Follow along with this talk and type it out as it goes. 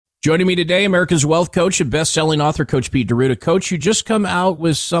Joining me today, America's Wealth Coach and best-selling author, Coach Pete D'Arruda. Coach, you just come out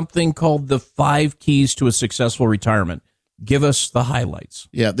with something called the 5 Keys to a Successful Retirement. Give us the highlights.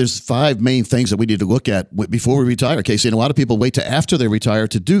 Yeah, there's 5 main things that we need to look at before we retire, Casey. And a lot of people wait to after they retire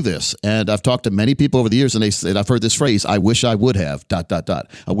to do this. And I've talked to many people over the years, and they said, I've heard this phrase, I wish I would have, ...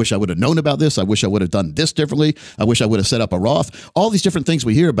 I wish I would have known about this. I wish I would have done this differently. I wish I would have set up a Roth. All these different things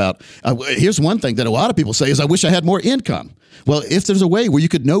we hear about. Here's one thing that a lot of people say is, I wish I had more income. Well, if there's a way where you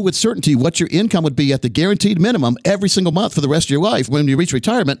could know with certainty what your income would be at the guaranteed minimum every single month for the rest of your life when you reach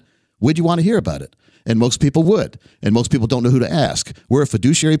retirement, would you want to hear about it? And most people would. And most people don't know who to ask. We're a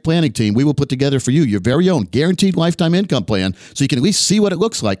fiduciary planning team. We will put together for you your very own guaranteed lifetime income plan so you can at least see what it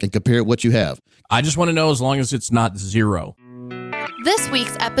looks like and compare it what you have. I just want to know as long as it's not 0. This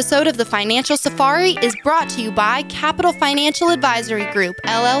week's episode of the Financial Safari is brought to you by Capital Financial Advisory Group,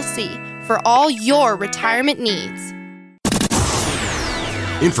 LLC, for all your retirement needs.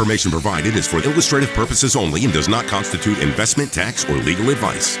 Information provided is for illustrative purposes only and does not constitute investment, tax, or legal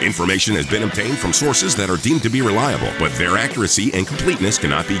advice. Information has been obtained from sources that are deemed to be reliable, but their accuracy and completeness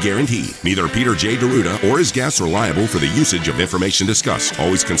cannot be guaranteed. Neither Peter J. D'Arruda or his guests are liable for the usage of information discussed.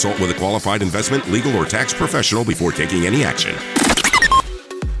 Always consult with a qualified investment, legal, or tax professional before taking any action.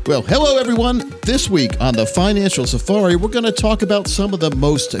 Well, hello, everyone. This week on the Financial Safari, we're going to talk about some of the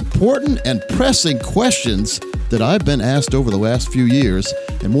most important and pressing questions that I've been asked over the last few years,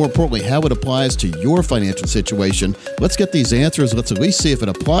 and more importantly, how it applies to your financial situation. Let's get these answers. Let's at least see if it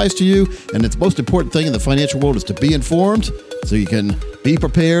applies to you. And the most important thing in the financial world is to be informed so you can be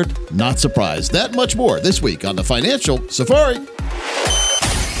prepared, not surprised. That much more this week on the Financial Safari.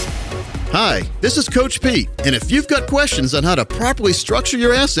 Hi, this is Coach Pete, and if you've got questions on how to properly structure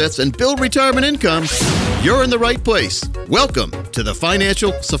your assets and build retirement income, you're in the right place. Welcome to the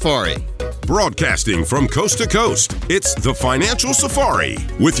Financial Safari. Broadcasting from coast to coast, it's the Financial Safari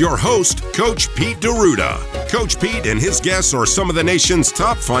with your host, Coach Pete D'Arruda. Coach Pete and his guests are some of the nation's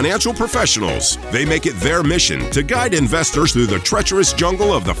top financial professionals. They make it their mission to guide investors through the treacherous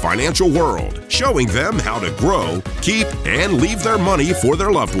jungle of the financial world, showing them how to grow, keep, and leave their money for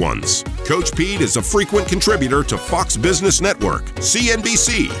their loved ones. Coach Pete is a frequent contributor to Fox Business Network,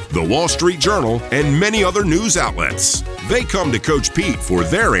 CNBC, The Wall Street Journal, and many other news outlets. They come to Coach Pete for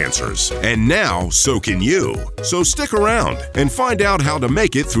their answers, and now so can you. So stick around and find out how to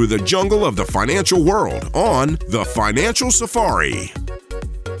make it through the jungle of the financial world on the Financial Safari.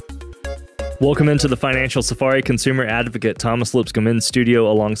 Welcome into the Financial Safari. Consumer advocate Thomas Lipscomb in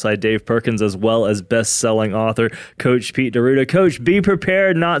studio alongside Dave Perkins, as well as best-selling author Coach Pete D'Arruda. Coach, be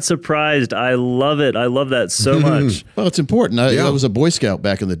prepared, not surprised. I love it. I love that so much. Well, it's important. I was a Boy Scout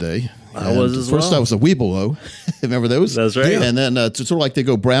back in the day. I was as First, well. I was a Weebelo. Remember those? That's right. Yeah. And then it's sort of like they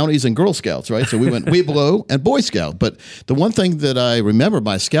go Brownies and Girl Scouts, right? So we went Weebelo and Boy Scout. But the one thing that I remember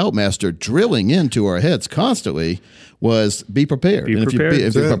my Scoutmaster drilling into our heads constantly was be prepared. Be and prepared.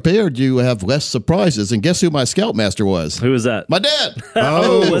 if you're prepared, you have less surprises. And guess who my Scoutmaster was? Who was that? My dad.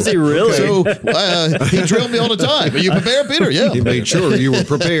 Oh, was he really? So he drilled me all the time. Are you prepared, Peter? Yeah. He made sure you were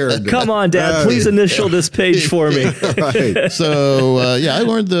prepared. Come on, Dad. Please initial this page for me. Right. So, I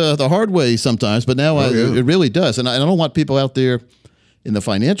learned the hard way sometimes, but now it really does. And I don't want people out there in the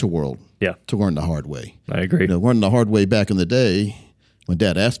financial world to learn the hard way. I agree. Learning the hard way back in the day, when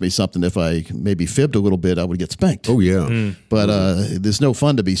Dad asked me something, if I maybe fibbed a little bit, I would get spanked. Oh, yeah. But there's no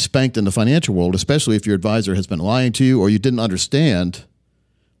fun to be spanked in the financial world, especially if your advisor has been lying to you or you didn't understand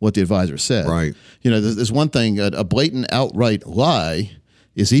what the advisor said. Right. There's one thing, a blatant outright lie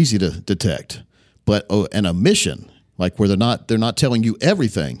is easy to detect, but an omission, like where they're not telling you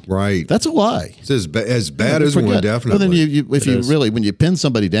everything. Right. That's a lie. It's as bad as one, definitely. Well, then when you pin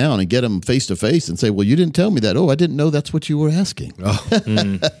somebody down and get them face to face and say, well, you didn't tell me that. Oh, I didn't know that's what you were asking. Oh,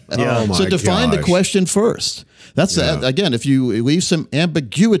 oh my So define the gosh. question first. That's again, if you leave some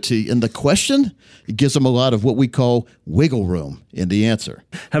ambiguity in the question, it gives them a lot of what we call wiggle room in the answer.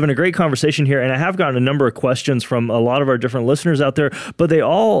 Having a great conversation here, and I have gotten a number of questions from a lot of our different listeners out there, but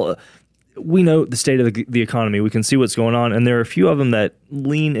we know the state of the economy. We can see what's going on, and there are a few of them that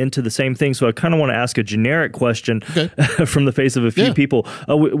lean into the same thing. So I kind of want to ask a generic question from the face of a few people.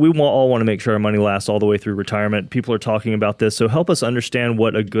 We all want to make sure our money lasts all the way through retirement. People are talking about this, so help us understand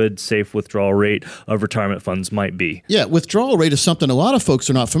what a good, safe withdrawal rate of retirement funds might be. Yeah, withdrawal rate is something a lot of folks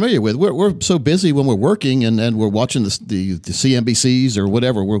are not familiar with. We're so busy when we're working and we're watching the CNBCs or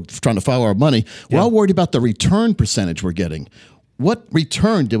whatever. We're trying to follow our money. We're all worried about the return percentage we're getting. What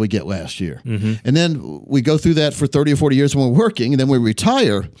return did we get last year? Mm-hmm. And then we go through that for 30 or 40 years when we're working, and then we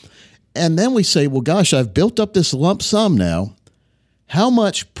retire. And then we say, well, gosh, I've built up this lump sum now. How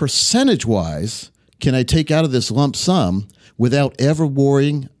much percentage-wise can I take out of this lump sum without ever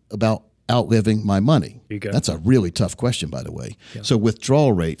worrying about outliving my money? There you go. That's a really tough question, by the way. Yeah. So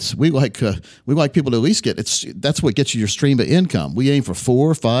withdrawal rates, we like people to at least that's what gets you your stream of income. We aim for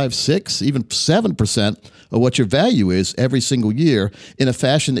 4, 5, 6, even 7% of what your value is every single year in a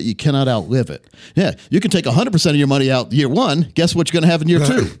fashion that you cannot outlive it. Yeah, you can take 100% of your money out year one. Guess what you're going to have in year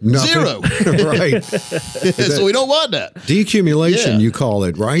two? Zero. Right. So we don't want that. Decumulation, you call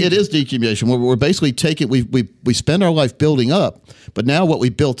it, right? It is decumulation. We're basically taking, we spend our life building up, but now what we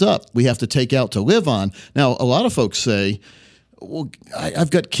built up, we have to take out to live on. Now, a lot of folks say, well, I've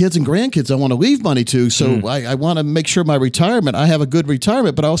got kids and grandkids I want to leave money to, so I want to make sure my retirement, I have a good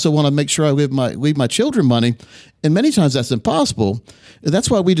retirement, but I also want to make sure I leave my children money. And many times that's impossible. That's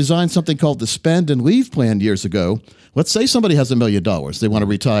why we designed something called the Spend and Leave Plan years ago. Let's say somebody has $1 million. They want to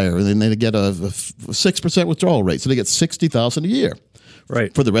retire, and then they get a 6% withdrawal rate, so they get $60,000 a year.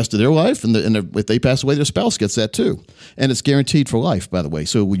 Right. For the rest of their life, and if they pass away, their spouse gets that too, and it's guaranteed for life. By the way,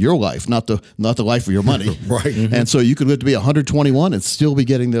 so your life, not the life of your money, right? Mm-hmm. And so you could live to be 121 and still be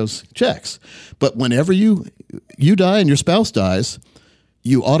getting those checks. But whenever you die and your spouse dies,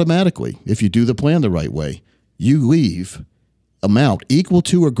 you automatically, if you do the plan the right way, you leave amount equal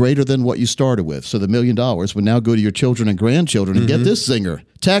to or greater than what you started with. So the $1 million would now go to your children and grandchildren, and get this zinger,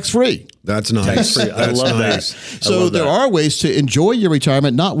 tax-free. That's nice. I love that. So there are ways to enjoy your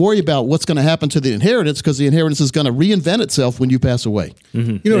retirement, not worry about what's going to happen to the inheritance, because the inheritance is going to reinvent itself when you pass away.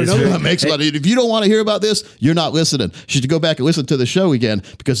 You know, That makes a lot of, if you don't want to hear about this, you're not listening. You should go back and listen to the show again,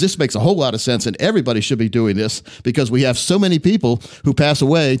 because this makes a whole lot of sense, and everybody should be doing this, because we have so many people who pass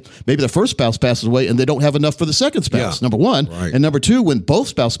away. Maybe the first spouse passes away and they don't have enough for the second spouse, number one. Right. And number two, when both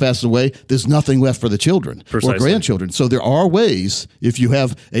spouses pass away, there's nothing left for the children or grandchildren. So there are ways, if you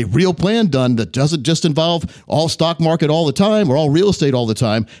have a real plan done that doesn't just involve all stock market all the time or all real estate all the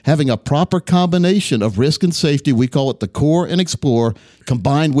time, having a proper combination of risk and safety, we call it the Core and Explore,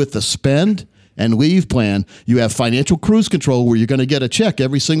 combined with the Spend and Leave plan, you have financial cruise control, where you're going to get a check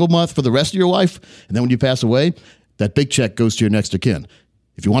every single month for the rest of your life. And then when you pass away, that big check goes to your next of kin.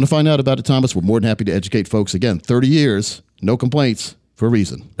 If you want to find out about it, Thomas, we're more than happy to educate folks. Again, 30 years, no complaints. For a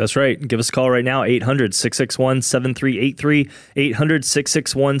reason. That's right. Give us a call right now, 800-661-7383,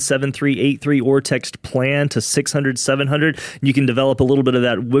 800-661-7383, or text PLAN to 600-700. You can develop a little bit of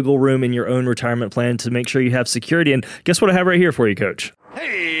that wiggle room in your own retirement plan to make sure you have security. And guess what I have right here for you, Coach?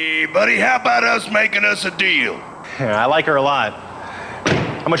 Hey, buddy, how about us making us a deal? Yeah, I like her a lot.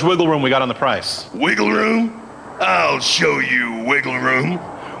 How much wiggle room we got on the price? Wiggle room? I'll show you wiggle room.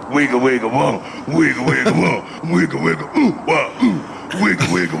 Wiggle, wiggle, whoa. Wiggle, wiggle, whoa. Wiggle, wiggle, ooh, wah, ooh.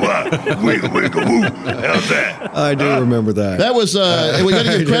 Wiggle, wiggle, wah. Wiggle, wiggle, woo. How's that? I do remember that. That was, and we got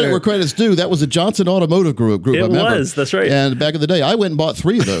to give credit where credit's due. That was the Johnson Automotive Group. It was, that's right. And back in the day, I went and bought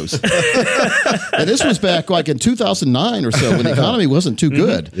 3 of those. And this was back like in 2009 or so, when the economy wasn't too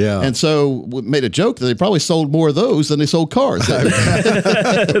good. Yeah. And so we made a joke that they probably sold more of those than they sold cars. They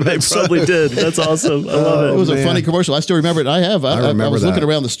probably did. That's awesome. I love it. It was a funny commercial. I still remember it. I was looking that.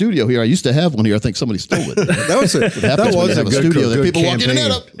 around the studio here. I used to have one here. I think somebody stole it. That was a good studio that people walk in and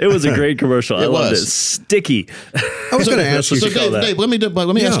out of. It was a great commercial. I loved it. Sticky. I was going to ask you. So Dave, let me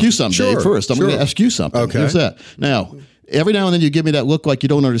ask you something, Dave, first. I'm going to ask you something. Okay. Here's that. Now, every now and then you give me that look like you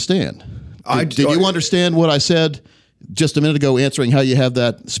don't understand. Did you understand what I said just a minute ago, answering how you have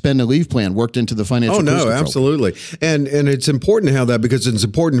that Spend and Leave plan worked into the financial cruise control? Absolutely. And it's important to have that, because it's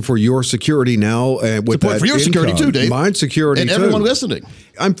important for your security now. With that for your security too, Dave. Mine security and too. Everyone listening.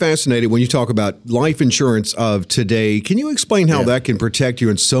 I'm fascinated when you talk about life insurance of today. Can you explain how that can protect you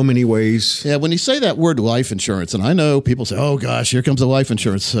in so many ways? Yeah, when you say that word life insurance, and I know people say, "Oh gosh, here comes a life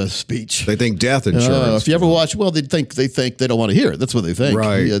insurance speech." They think death insurance. If you ever watch, well, they think they don't want to hear it. That's what they think.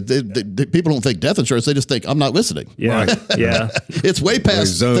 Right. People don't think death insurance. They just think I'm not listening. Yeah. Right. Yeah. It's way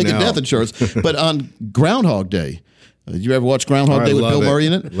past thinking death insurance. But on Groundhog Day, did you ever watch Groundhog Day with Bill Murray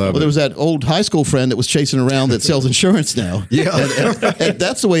in it? There was that old high school friend that was chasing around that sells insurance now. Yeah. And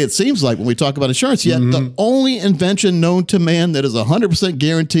that's the way it seems like when we talk about insurance. Yet the only invention known to man that is 100%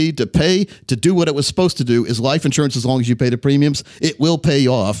 guaranteed to pay to do what it was supposed to do is life insurance. As long as you pay the premiums, it will pay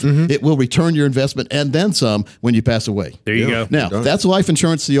off. It will return your investment and then some when you pass away. There you go. Now, that's life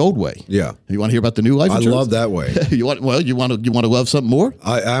insurance the old way. Yeah. You want to hear about the new life insurance? I love that way. You want to love something more?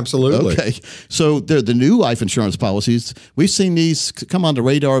 Absolutely. Okay. So the new life insurance policies, we've seen these come on the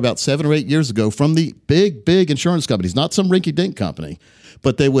radar about 7 or 8 years ago from the big insurance companies, not some rinky-dink company,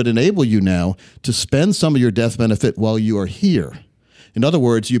 but they would enable you now to spend some of your death benefit while you are here. In other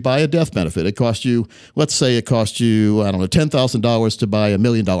words, you buy a death benefit. It costs you, let's say it costs you, I don't know, $10,000 to buy $1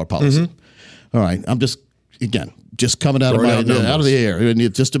 million policy. All right. I'm just coming out of the air,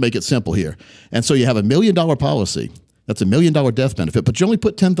 just to make it simple here. And so you have $1 million policy. That's $1 million death benefit, but you only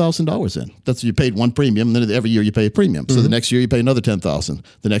put $10,000 in. That's you paid one premium, and then every year you pay a premium. So the next year you pay another $10,000.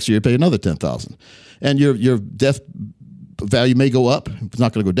 The next year you pay another $10,000, and your death value may go up. It's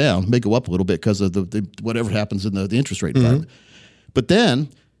not going to go down. It may go up a little bit because of the whatever happens in the interest rate environment. But then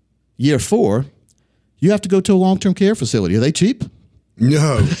year 4, you have to go to a long-term care facility. Are they cheap?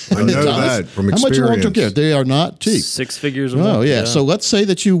 No, I know that from experience. How much are long-term care? They are not cheap. 6 figures a month. Oh, yeah. So let's say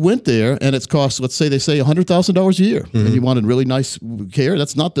that you went there and it's cost, let's say they say $100,000 a year, and you wanted really nice care.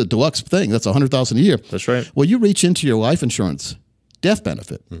 That's not the deluxe thing. That's $100,000 a year. That's right. Well, you reach into your life insurance death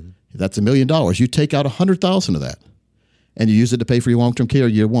benefit. That's $1 million. You take out $100,000 of that, and you use it to pay for your long-term care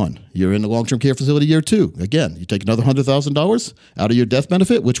year 1. You're in the long-term care facility year 2. Again, you take another $100,000 out of your death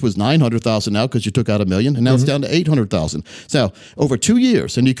benefit, which was $900,000 now because you took out $1 million, and now it's down to $800,000. So over 2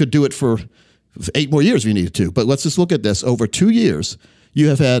 years, and you could do it for 8 more years if you needed to. But let's just look at this. Over 2 years, you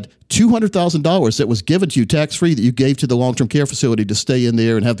have had $200,000 that was given to you tax-free that you gave to the long-term care facility to stay in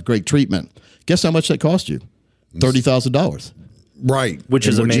there and have the great treatment. Guess how much that cost you? $30,000. Right. Which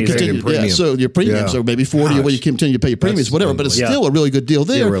is amazing. Yeah, so your premiums are maybe 40 or you continue to pay your premiums, whatever, but it's still a really good deal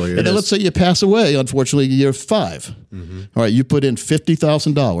there. It really and then let's say you pass away, unfortunately, year 5. All right, you put in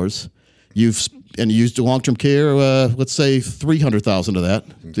 $50,000. And you used the long-term care, let's say $300,000 of that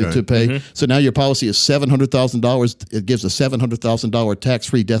to pay. So now your policy is $700,000. It gives a $700,000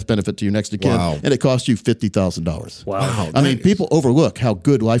 tax-free death benefit to your next of kin, and it costs you $50,000. Wow. I mean, people overlook how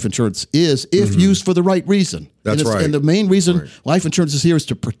good life insurance is if used for the right reason. That's right. And the main reason life insurance is here is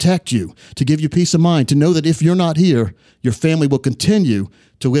to protect you, to give you peace of mind, to know that if you're not here, your family will continue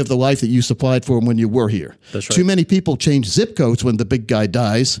to live the life that you supplied for them when you were here. That's right. Too many people change zip codes when the big guy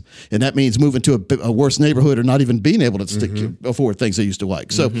dies, and that means moving to a worse neighborhood or not even being able to afford things they used to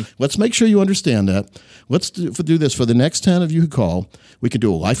like. So let's make sure you understand that. Let's do this for the next 10 of you who call. We can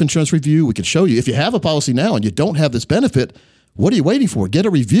do a life insurance review. We can show you if you have a policy now and you don't have this benefit, what are you waiting for? Get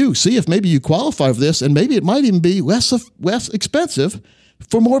a review. See if maybe you qualify for this, and maybe it might even be less expensive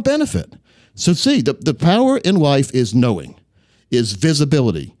for more benefit. So see, the power in life is knowing, is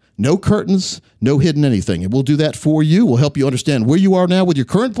visibility. No curtains, no hidden anything. And we'll do that for you. We'll help you understand where you are now with your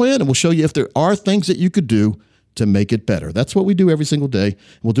current plan, and we'll show you if there are things that you could do to make it better. That's what we do every single day.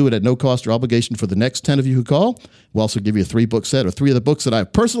 We'll do it at no cost or obligation for the next 10 of you who call. We'll also give you a 3-book set or 3 of the books that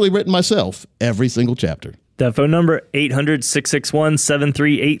I've personally written myself, every single chapter. That phone number,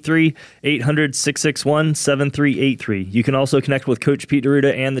 800-661-7383, 800-661-7383. You can also connect with Coach Pete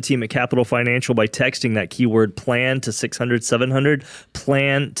D'Arruda and the team at Capital Financial by texting that keyword PLAN to 600-700,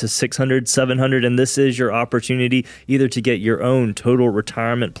 PLAN to 600-700, and this is your opportunity either to get your own total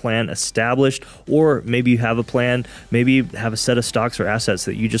retirement plan established, or maybe you have a plan, maybe you have a set of stocks or assets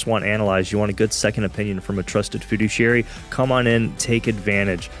that you just want analyzed. You want a good second opinion from a trusted fiduciary. Come on in, take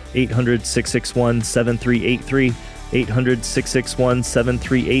advantage. 800-661-7383.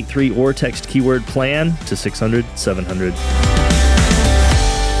 800-661-7383 or text keyword PLAN to 600-700.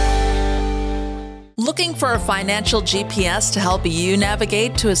 Looking for a financial GPS to help you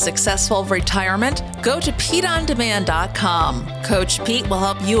navigate to a successful retirement? Go to PeteOnDemand.com. Coach Pete will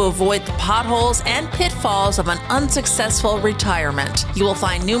help you avoid the potholes and pitfalls of an unsuccessful retirement. You will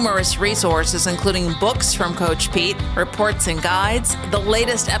find numerous resources, including books from Coach Pete, reports and guides, the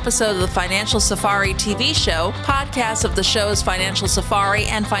latest episode of the Financial Safari TV show, podcasts of the shows Financial Safari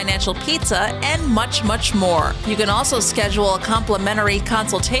and Financial Pizza, and much, much more. You can also schedule a complimentary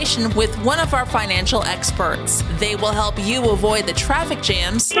consultation with one of our financial experts. They will help you avoid the traffic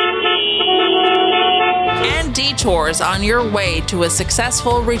jams and detours on your way to a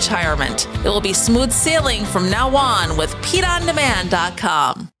successful retirement. It will be smooth sailing from now on with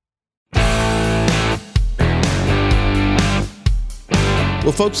PeteOnDemand.com.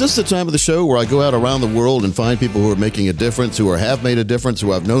 Well, folks, this is the time of the show where I go out around the world and find people who are making a difference, who have made a difference,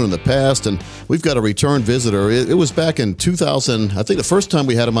 who I've known in the past. And we've got a return visitor. It was back in 2000. I think the first time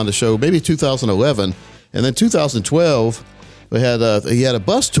we had him on the show, maybe 2011. And then 2012, he had a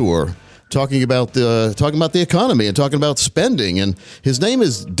bus tour talking about the economy and talking about spending. And his name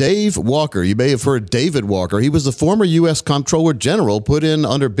is Dave Walker. You may have heard David Walker. He was the former U.S. Comptroller General put in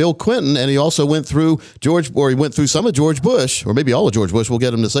under Bill Clinton, and he also went through some of George Bush, or maybe all of George Bush. We'll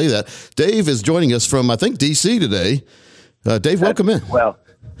get him to say that. Dave is joining us from, I think, D.C. today. Dave, welcome in. Well,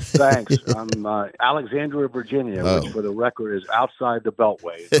 thanks. I'm Alexandria, Virginia, which for the record is outside the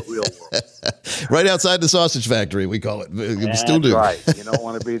Beltway, the real world. Right outside the sausage factory, we call it. We still do. Right. You don't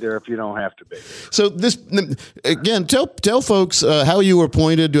want to be there if you don't have to be. So this, again, tell folks how you were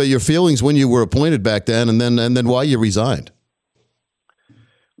appointed, your feelings when you were appointed back then, and then why you resigned.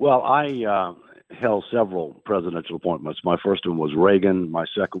 Well, I held several presidential appointments. My first one was Reagan. My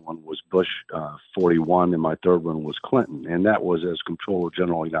second one was Bush 41, and my third one was Clinton. And that was as Comptroller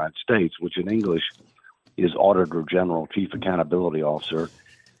General of the United States, which in English is Auditor General, Chief Accountability Officer,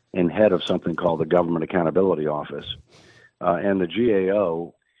 and head of something called the Government Accountability Office. And the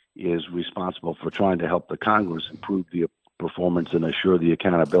GAO is responsible for trying to help the Congress improve the performance and assure the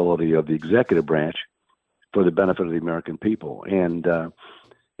accountability of the executive branch for the benefit of the American people. And,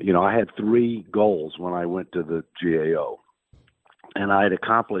 I had 3 goals when I went to the GAO, and I had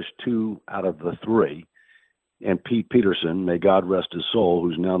accomplished 2 out of the 3. And Pete Peterson, may God rest his soul,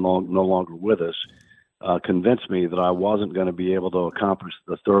 who's now no longer with us, convinced me that I wasn't going to be able to accomplish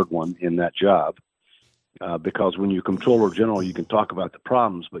the third one in that job. Because when you're Comptroller General, you can talk about the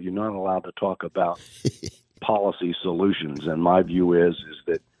problems, but you're not allowed to talk about policy solutions. And my view is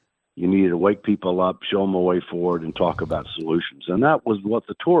that you needed to wake people up, show them a way forward, and talk about solutions. And that was what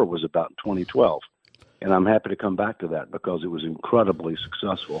the tour was about in 2012. And I'm happy to come back to that because it was incredibly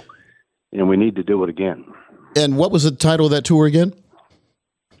successful, and we need to do it again. And what was the title of that tour again?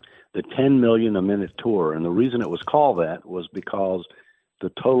 The 10 Million a Minute Tour. And the reason it was called that was because the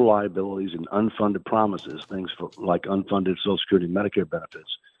total liabilities and unfunded promises, things like unfunded Social Security and Medicare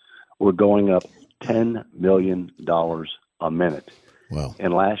benefits, were going up $10 million a minute. Wow.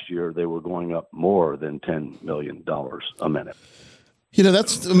 And last year they were going up more than $10 million a minute.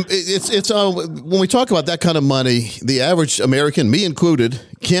 That's it's when we talk about that kind of money, the average American, me included,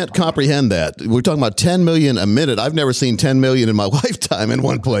 can't comprehend that. We're talking about $10 million a minute. I've never seen $10 million in my lifetime in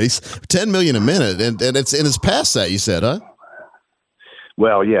one place. $10 million a minute, and it's past that. You said, huh?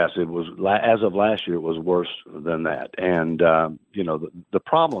 Well, yes, it was. As of last year, it was worse than that. And the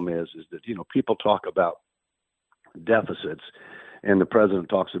problem is that people talk about deficits, and the president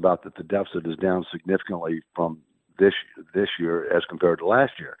talks about that the deficit is down significantly from this year as compared to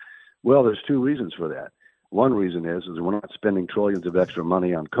last year. Well, there's 2 reasons for that. One reason is we're not spending trillions of extra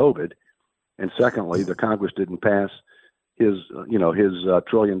money on COVID, and secondly, the Congress didn't pass his $1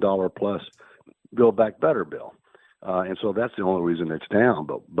 trillion plus Build Back Better bill, and so that's the only reason it's down.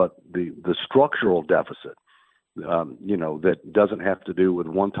 But the structural deficit, that doesn't have to do with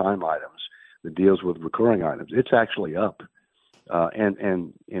one-time items, that deals with recurring items, it's actually up.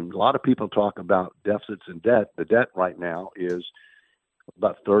 And a lot of people talk about deficits and debt. The debt right now is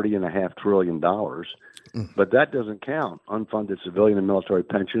about $30.5 trillion, but that doesn't count unfunded civilian and military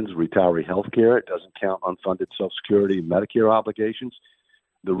pensions, retiree health care. It doesn't count unfunded Social Security and Medicare obligations.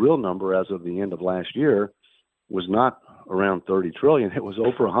 The real number as of the end of last year was not around 30 trillion. It was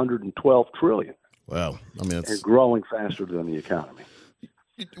over 112 trillion. Wow. I mean, and growing faster than the economy.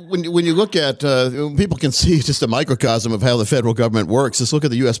 When you look at, people can see just a microcosm of how the federal government works. Just look at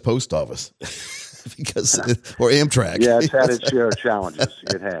the U.S. Post Office, or Amtrak. Yeah, it's had its share of challenges.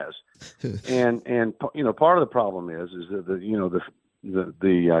 It has, and part of the problem is that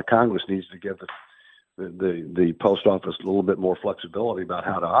the Congress needs to give the post office a little bit more flexibility about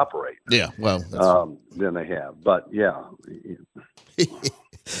how to operate. Yeah, well, than they have. But yeah.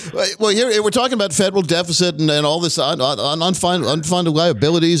 Well, here we're talking about federal deficit and all this unfunded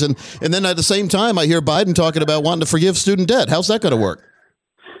liabilities, and then at the same time, I hear Biden talking about wanting to forgive student debt. How's that going to work?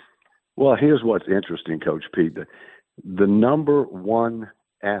 Well, here's what's interesting, Coach Pete. The number one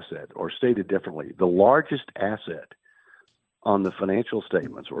asset, or stated differently, the largest asset on the financial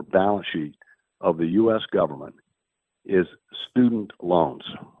statements or balance sheet of the U.S. government is student loans.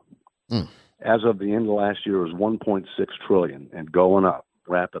 As of the end of last year, it was $1.6 trillion and going up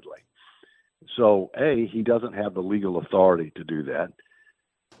rapidly. So, A, he doesn't have the legal authority to do that.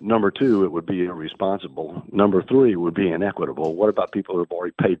 Number 2, it would be irresponsible. Number 3, it would be inequitable. What about people who have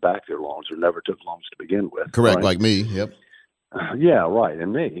already paid back their loans or never took loans to begin with? Correct, right? Like me. Yep. Yeah, right,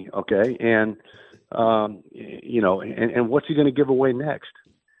 and me. Okay, and and what's he going to give away next?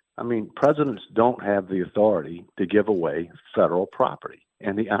 I mean, presidents don't have the authority to give away federal property,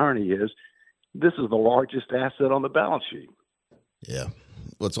 and the irony is, this is the largest asset on the balance sheet. Yeah.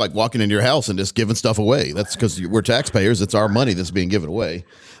 Well, it's like walking into your house and just giving stuff away. That's because we're taxpayers. It's our money that's being given away.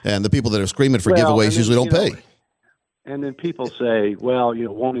 And the people that are screaming for giveaways usually don't pay. And then people say, well, it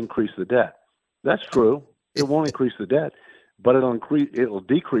won't increase the debt. That's true. It won't increase the debt, but it'll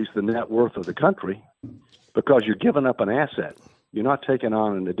decrease the net worth of the country because you're giving up an asset. You're not taking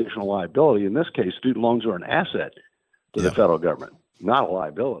on an additional liability. In this case, student loans are an asset to the federal government, not a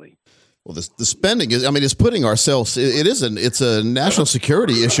liability. Well, the spending is, it's putting ourselves, it's a national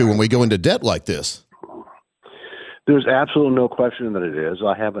security issue when we go into debt like this. There's absolutely no question that it is.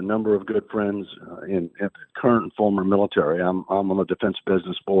 I have a number of good friends in current and former military. I'm on the Defense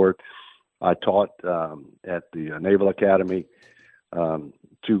Business Board. I taught at the Naval Academy.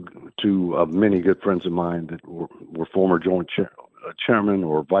 two many good friends of mine that were former joint chairman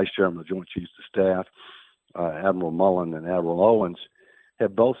or vice chairman of the Joint Chiefs of Staff, Admiral Mullen and Admiral Owens,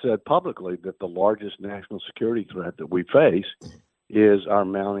 have both said publicly that the largest national security threat that we face is our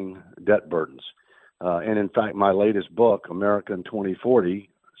mounting debt burdens. And in fact, my latest book, America in 2040,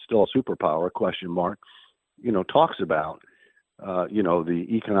 Still a Superpower, ? Talks about, the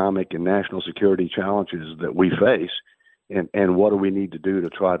economic and national security challenges that we face and what do we need to do to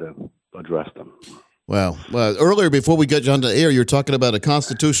try to address them. Well, earlier before we get you on the air, you're talking about a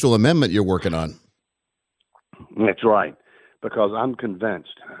constitutional amendment you're working on. That's right, because I'm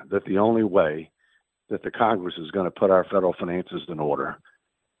convinced that the only way that the Congress is going to put our federal finances in order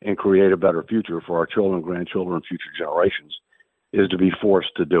and create a better future for our children, grandchildren, and future generations is to be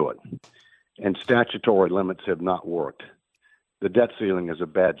forced to do it. And statutory limits have not worked. The debt ceiling is a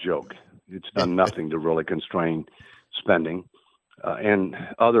bad joke. It's done nothing to really constrain spending. And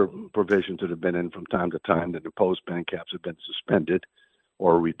other provisions that have been in from time to time that impose spending caps have been suspended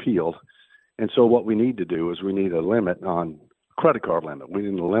or repealed. And so what we need to do is we need a limit on credit card limit. We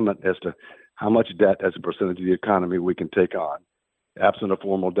need a limit as to how much debt as a percentage of the economy we can take on, absent a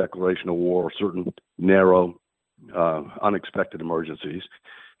formal declaration of war or certain narrow, unexpected emergencies.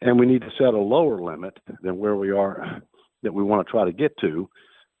 And we need to set a lower limit than where we are that we want to try to get to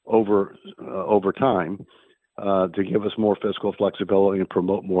over time to give us more fiscal flexibility and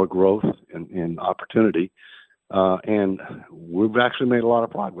promote more growth and opportunity. And we've actually made a lot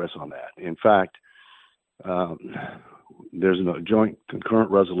of progress on that. In fact, there's a joint concurrent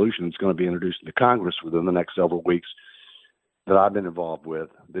resolution that's going to be introduced into Congress within the next several weeks that I've been involved with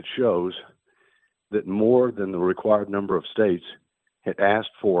that shows that more than the required number of states had asked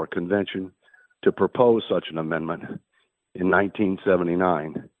for a convention to propose such an amendment in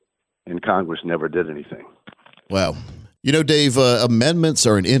 1979, and Congress never did anything. Wow. You know, Dave, amendments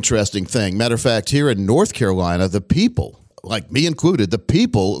are an interesting thing. Matter of fact, here in North Carolina, the people, like me included, the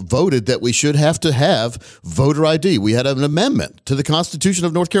people voted that we should have to have voter ID. We had an amendment to the Constitution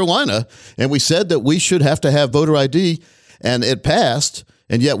of North Carolina, and we said that we should have to have voter ID, and it passed.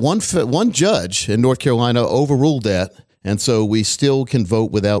 And yet one judge in North Carolina overruled that, and so we still can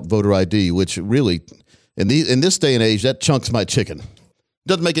vote without voter ID, which really, in this day and age, that chunks my chicken.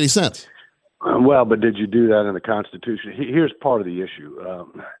 Doesn't make any sense. Well, but did you do that in the Constitution? Here's part of the issue.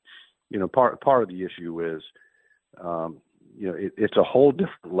 Part of the issue is, it's a whole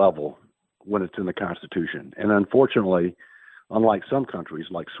different level when it's in the Constitution. And unfortunately, unlike some countries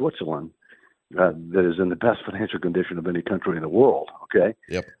like Switzerland, that is in the best financial condition of any country in the world, okay?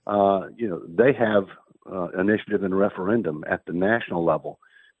 Yep. They have initiative and referendum at the national level.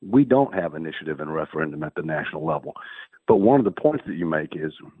 We don't have initiative and referendum at the national level. But one of the points that you make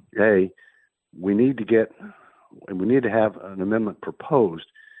is, hey, we need to have an amendment proposed,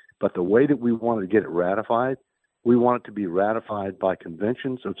 but the way that we wanted to get it ratified, we want it to be ratified by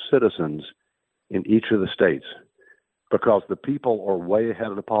conventions of citizens in each of the states, because the people are way ahead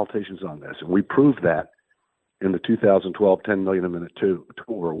of the politicians on this. And we proved that in the 2012 10 Million a Minute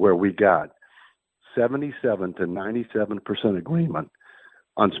tour, where we got 77 to 97% agreement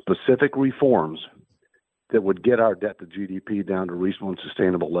on specific reforms that would get our debt to GDP down to reasonable and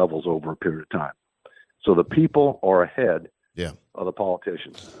sustainable levels over a period of time. So the people are ahead of the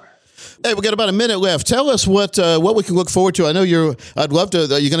politicians. Hey, we got about a minute left. Tell us what we can look forward to. I know I'd love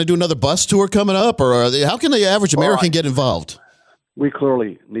to. Are you going to do another bus tour coming up, or how can the average American get involved? We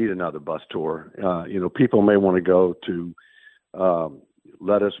clearly need another bus tour. People may want to go to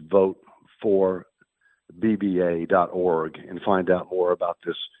Let Us Vote for BBA.org and find out more about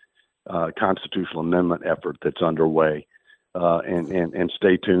this constitutional amendment effort that's underway, and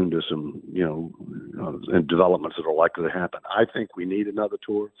stay tuned to some developments that are likely to happen. I think we need another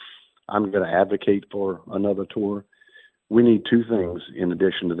tour. I'm going to advocate for another tour. We need two things in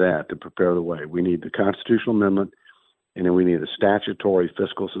addition to that to prepare the way. We need the constitutional amendment, and then we need a statutory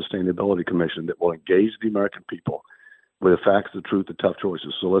fiscal sustainability commission that will engage the American people with the facts, the truth, the tough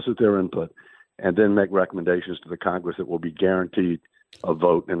choices, solicit their input, and then make recommendations to the Congress that will be guaranteed a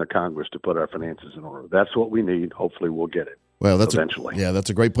vote in the Congress to put our finances in order. That's what we need. Hopefully we'll get it. Well, that's eventually.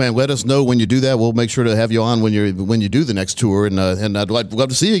 That's a great plan. Let us know when you do that. We'll make sure to have you on when you do the next tour, and I'd love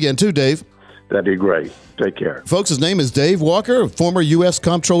to see you again too, Dave. That'd be great. Take care. Folks, his name is Dave Walker, former U.S.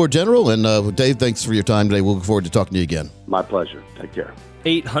 Comptroller General. And Dave, thanks for your time today. We'll look forward to talking to you again. My pleasure. Take care.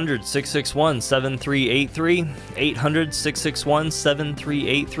 800-661-7383,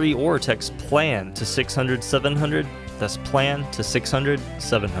 800-661-7383, or text PLAN to 600-700. That's PLAN to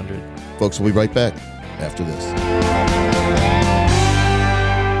 600-700. Folks, we'll be right back after this.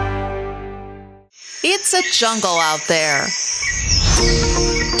 It's a jungle out there.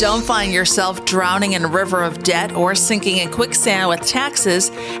 Don't find yourself drowning in a river of debt or sinking in quicksand with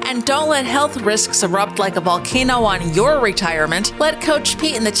taxes, and don't let health risks erupt like a volcano on your retirement. Let Coach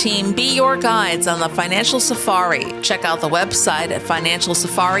Pete and the team be your guides on the Financial Safari. Check out the website at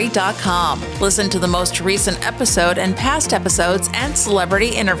financialsafari.com. Listen to the most recent episode and past episodes and celebrity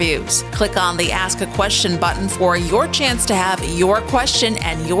interviews. Click on the Ask a Question button for your chance to have your question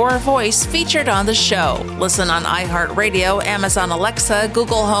and your voice featured on the show. Listen on iHeartRadio, Amazon Alexa,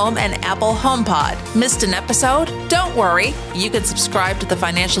 Google Home, and Apple HomePod. Missed an episode? Don't worry. You can subscribe to the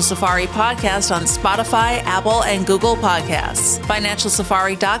Financial Safari podcast on Spotify, Apple, and Google Podcasts.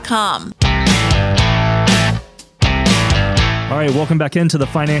 FinancialSafari.com. All right, welcome back into the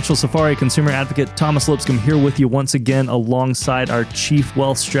Financial Safari. Consumer advocate Thomas Lipscomb here with you once again alongside our chief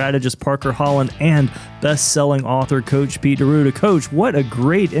wealth strategist Parker Holland and best-selling author Coach Pete D'Arruda. Coach, what a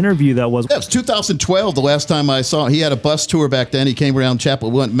great interview that was. Yeah, it was 2012 the last time I saw him. He had a bus tour back then. He came around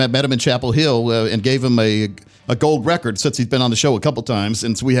met him in Chapel Hill and gave him a gold record since he's been on the show a couple times.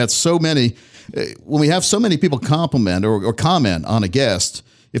 And so we had so many, when we have so many people compliment or comment on a guest,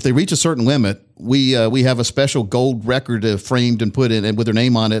 if they reach a certain limit, we have a special gold record framed and put in and with their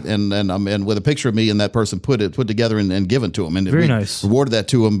name on it and with a picture of me and that person put together and given to him. And very nice. Rewarded that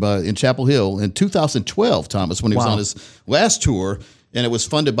to him in Chapel Hill in 2012, Thomas, when he was on his last tour. And it was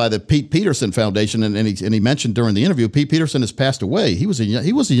funded by the Pete Peterson Foundation, and he mentioned during the interview, Pete Peterson has passed away. He was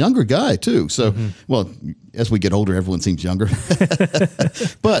a younger guy too. So, well, as we get older, everyone seems younger.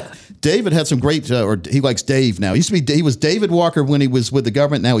 But David had some great, he likes Dave now. He was David Walker when he was with the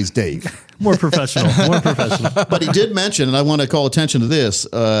government. Now he's Dave. More professional. But he did mention, and I want to call attention to this,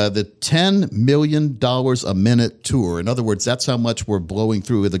 the $10 million a minute tour. In other words, that's how much we're blowing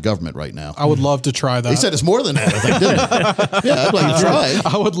through with the government right now. I would love to try that. He said it's more than that, I think, didn't he? Yeah, I'd like to try.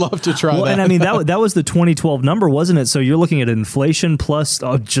 I would love to try that. And I mean, that was the 2012 number, wasn't it? So you're looking at inflation plus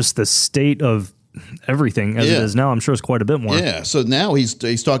just the state of everything as it is now. I'm sure it's quite a bit more. Yeah. So now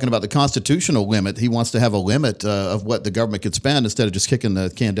he's talking about the constitutional limit. He wants to have a limit of what the government could spend instead of just kicking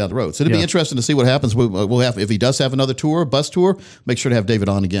the can down the road. So it'll be interesting to see what happens. We'll have, if he does have another tour, bus tour, make sure to have David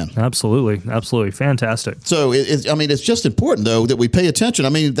on again. Absolutely. Fantastic. So it's just important though that we pay attention. I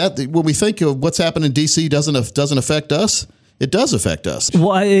mean, that when we think of what's happened in DC doesn't affect us. It does affect us.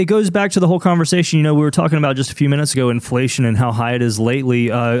 Well, it goes back to the whole conversation. We were talking about just a few minutes ago, inflation and how high it is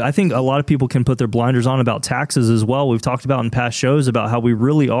lately. I think a lot of people can put their blinders on about taxes as well. We've talked about in past shows about how we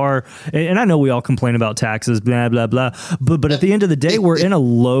really are, and I know we all complain about taxes, blah, blah, blah. But at the end of the day, we're in a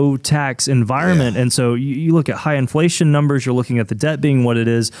low tax environment. And so you look at high inflation numbers, you're looking at the debt being what it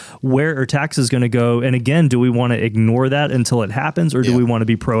is, where are taxes going to go? And again, do we want to ignore that until it happens, or do we want to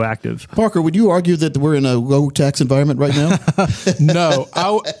be proactive? Parker, would you argue that we're in a low tax environment right now? No,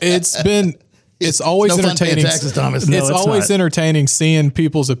 it's always entertaining. Taxes, Thomas. No, it's always entertaining seeing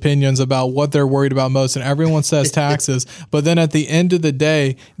people's opinions about what they're worried about most, and everyone says taxes. But then at the end of the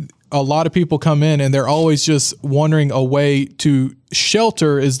day, a lot of people come in and they're always just wondering a way to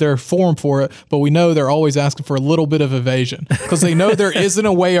shelter is their form for it, but we know they're always asking for a little bit of evasion because they know there isn't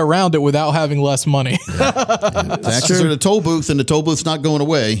a way around it without having less money. Taxes are the toll booth, and the toll booth's not going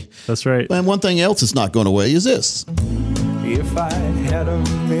away. That's right. And one thing else that's not going away is this. If I had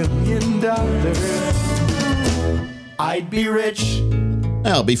 $1 million, I'd be rich.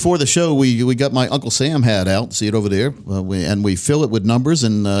 Now, before the show, we got my Uncle Sam hat out. See it over there? And we fill it with numbers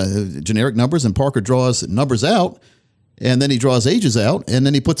and generic numbers, and Parker draws numbers out, and then he draws ages out, and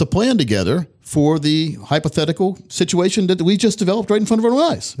then he puts a plan together for the hypothetical situation that we just developed right in front of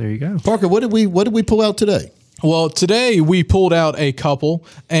our eyes. There you go. Parker, what did we pull out today? Well, today we pulled out a couple,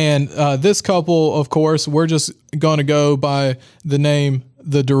 and this couple, of course, we're just going to go by the name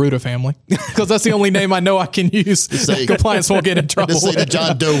the D'Arruda family, because that's the only name I know I can use. Compliance won't get in trouble. Just say the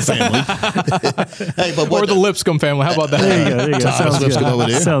John Doe family. Hey, but or the Lipscomb family. How about that? There you go. Thomas Lipscomb over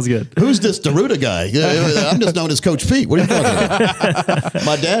there. Sounds good. Who's this D'Arruda guy? I'm just known as Coach Pete. What are you talking about?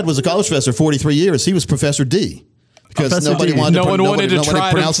 My dad was a college professor 43 years. He was Professor D. Because nobody wanted to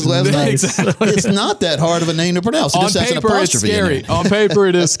pronounce his last name. Exactly. It's not that hard of a name to pronounce. It On just has an paper, it's apostrophe in scary. it. On paper,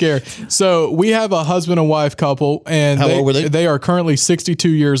 it is scary. So we have a husband and wife couple, and How old were they? They are currently 62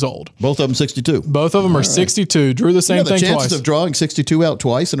 years old. Both of them 62. Both of them are 62. Drew the same the thing chances twice. of drawing 62 out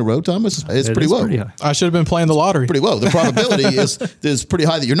twice in a row, Thomas, is pretty low. Pretty high. I should have been playing the lottery. Pretty low. The probability is pretty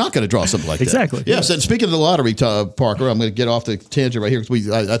high that you're not going to draw something like that. Exactly. Yes. And speaking of the lottery, Parker, I'm going to get off the tangent right here because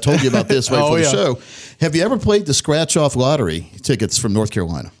I told you about this right before the show. Have you ever played the scratch-off lottery tickets from North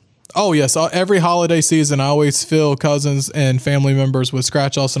Carolina? Oh, yes. Every holiday season, I always fill cousins and family members with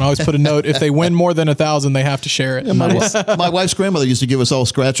scratch-offs, and I always put a note, if they win more than 1,000, they have to share it. My wife's grandmother used to give us all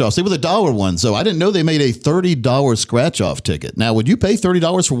scratch-offs. They were the $1 ones, so I didn't know they made a $30 scratch-off ticket. Now, would you pay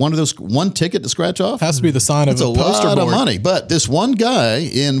 $30 for one ticket to scratch off? Has to be the sign of That's a poster lot board. of money. But this one guy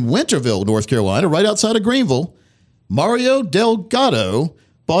in Winterville, North Carolina, right outside of Greenville, Mario Delgado,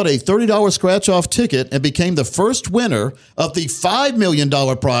 bought a $30 scratch-off ticket and became the first winner of the $5 million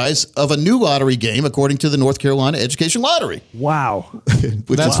prize of a new lottery game, according to the North Carolina Education Lottery. Wow.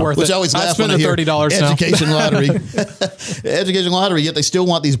 That's worth it. Which I always laugh when I hear $30 now. Education Lottery. Education Lottery, yet they still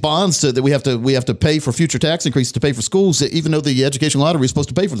want these bonds that we have to pay for future tax increases to pay for schools, even though the Education Lottery is supposed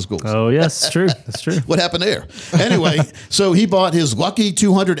to pay for the schools. Oh, yes, it's true. That's true. What happened there? Anyway, so he bought his Lucky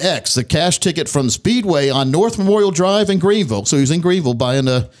 200X, the cash ticket from Speedway on North Memorial Drive in Greenville. So he was in Greenville buying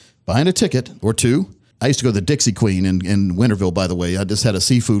a ticket or two. I used to go to the Dixie Queen in Winterville, by the way. I just had a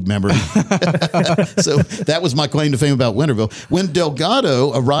seafood memory. So that was my claim to fame about Winterville. When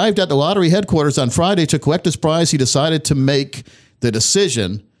Delgado arrived at the lottery headquarters on Friday to collect his prize, he decided to make the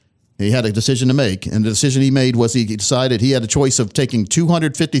decision. He had a decision to make, and the decision he made was he decided he had a choice of taking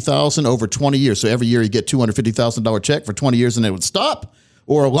 $250,000 over 20 years. So every year he'd get $250,000 check for 20 years, and it would stop,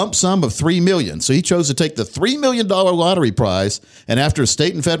 or a lump sum of $3 million. So he chose to take the $3 million lottery prize, and after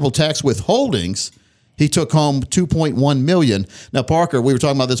state and federal tax withholdings, he took home $2.1 million. Now, Parker, we were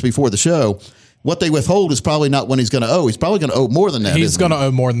talking about this before the show. What they withhold is probably not what he's going to owe. He's probably going to owe more than that. He's going to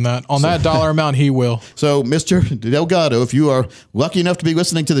owe more than that. On that dollar amount, he will. So, Mr. Delgado, if you are lucky enough to be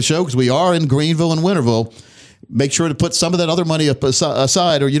listening to the show, because we are in Greenville and Winterville, make sure to put some of that other money up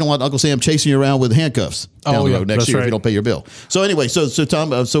aside, or you don't want Uncle Sam chasing you around with handcuffs down the road next year if you don't pay your bill. So anyway, so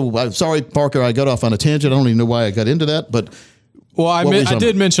Tom, I'm sorry, Parker, I got off on a tangent. I don't even know why I got into that, but. Well, I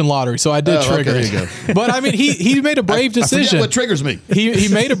did mention lottery, so I did trigger okay, it. there you go. But I mean, he made a brave decision. I forget what triggers me. He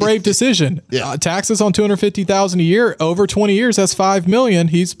made a brave decision. Yeah. Taxes on $250,000 a year over 20 years. That's $5 million.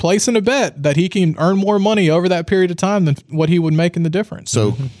 He's placing a bet that he can earn more money over that period of time than what he would make in the difference.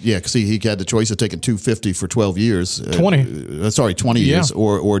 So yeah, because he had the choice of taking $250 for 12 years, 20 years,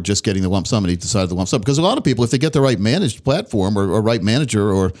 or just getting the lump sum, and he decided the lump sum. Because a lot of people, if they get the right managed platform or right manager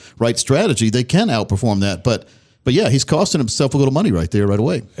or right strategy, they can outperform that. But yeah, he's costing himself a little money right there, right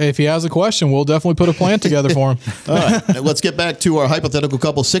away. If he has a question, we'll definitely put a plan together for him. All right, now let's get back to our hypothetical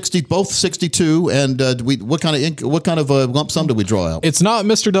couple. Both 62, and what kind of lump sum did we draw out? It's not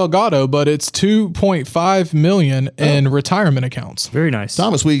Mr. Delgado, but it's $2.5 million in retirement accounts. Very nice,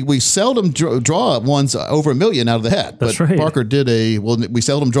 Thomas. We seldom draw ones over $1 million out of the hat. That's but right. Parker did we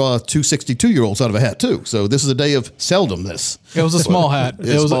seldom draw 2 62-year-olds out of a hat too. So this is a day of seldomness. It was a small hat.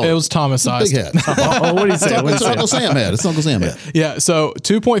 It was Thomas sized. Big hat. What do you say? It's Uncle Sam hat. It's Uncle Sam hat. Yeah, so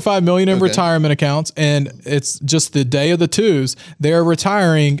 $2.5 million in retirement accounts, and it's just the day of the twos. They're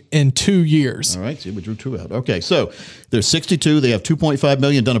retiring in 2 years. All right, see, we drew two out. Okay, so they're 62. They have $2.5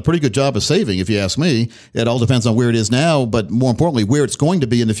 million. Done a pretty good job of saving, if you ask me. It all depends on where it is now, but more importantly, where it's going to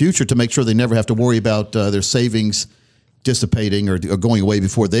be in the future to make sure they never have to worry about their savings dissipating or going away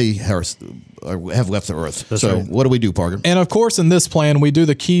before they have left the earth. That's so right. what do we do, Parker? And of course, in this plan, we do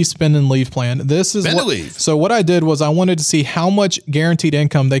the key spend and leave plan. This is So what I did was I wanted to see how much guaranteed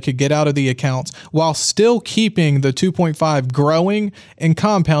income they could get out of the accounts while still keeping the 2.5 growing and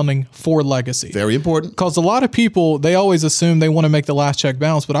compounding for legacy. Very important. Because a lot of people, they always assume they want to make the last check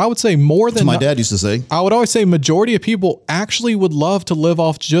bounce, but I would say more than my dad used to say. I would always say majority of people actually would love to live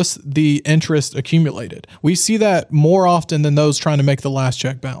off just the interest accumulated. We see that more often than those trying to make the last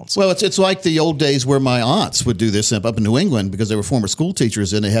check bounce. Well, it's like the old days where my aunts would do this up in New England because they were former school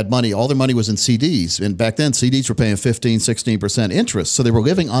teachers and they had money. All their money was in CDs. And back then, CDs were paying 15, 16% interest. So they were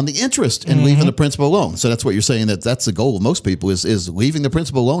living on the interest and leaving the principal alone. So that's what you're saying, that's the goal of most people is leaving the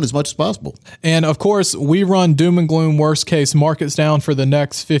principal alone as much as possible. And of course, we run doom and gloom, worst case, markets down for the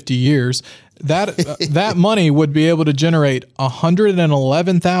next 50 years. That money would be able to generate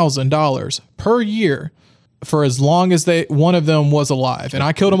 $111,000 per year for as long as one of them was alive. And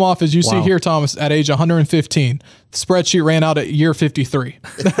I killed him off, as you see here, Thomas, at age 115. The spreadsheet ran out at year 53.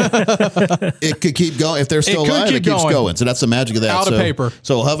 It could keep going. If they're still alive, it keeps going. So that's the magic of that. Out of paper.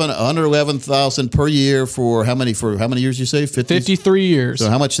 So $111,000 per year for how many years you say? 53 years.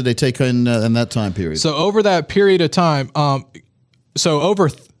 So how much did they take in that time period? So over that period of time, over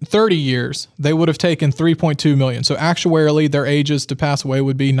 30 years, they would have taken $3.2 million. So actuarially, their ages to pass away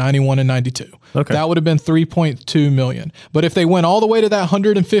would be 91 and 92. Okay. That would have been $3.2 million. But if they went all the way to that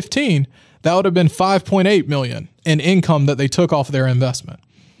 115, that would have been $5.8 million in income that they took off their investment.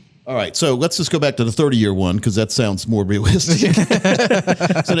 All right, so let's just go back to the 30-year one because that sounds more realistic.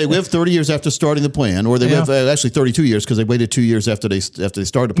 So they live 30 years after starting the plan, or they live actually 32 years because they waited 2 years after they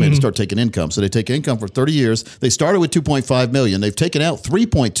started the plan to start taking income. So they take income for 30 years. They started with $2.5 million. They've taken out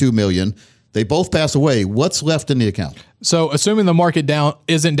 $3.2 million. They both pass away. What's left in the account? So assuming the market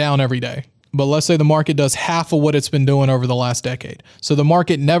isn't down every day, but let's say the market does half of what it's been doing over the last decade. So the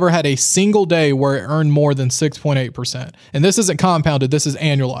market never had a single day where it earned more than 6.8%. And this isn't compounded. This is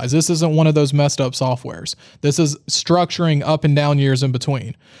annualized. This isn't one of those messed up softwares. This is structuring up and down years in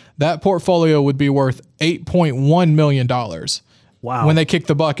between. That portfolio would be worth $8.1 million. Wow. When they kick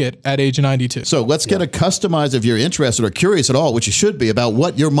the bucket at age 92. So let's get a customized, if you're interested or curious at all, which you should be, about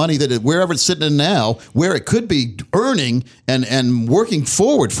what your money, wherever it's sitting in now, where it could be earning and working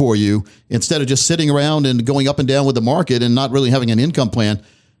forward for you instead of just sitting around and going up and down with the market and not really having an income plan.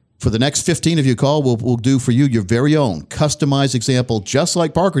 For the next 15 of you call, we'll do for you your very own customized example, just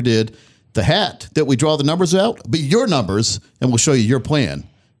like Parker did. The hat that we draw the numbers out, be your numbers, and we'll show you your plan.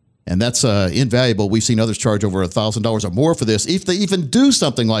 And that's invaluable. We've seen others charge over $1,000 or more for this, if they even do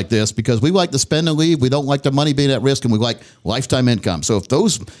something like this, because we like to spend and leave. We don't like the money being at risk, and we like lifetime income. So if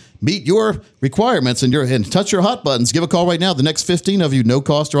those meet your requirements and touch your hot buttons, give a call right now. The next 15 of you, no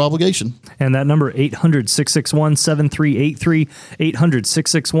cost or obligation. And that number, 800-661-7383,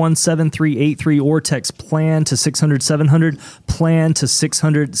 800-661-7383, or text PLAN to 600-700, PLAN to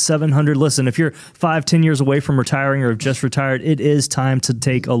 600-700. Listen, if you're 5-10 years away from retiring or have just retired, it is time to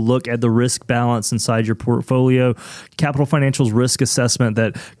take a look at the risk balance inside your portfolio. Capital Financial's risk assessment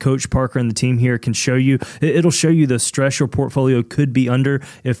that Coach Parker and the team here can show you, it'll show you the stress your portfolio could be under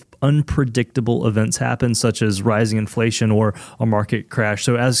if unpredictable events happen, such as rising inflation or a market crash.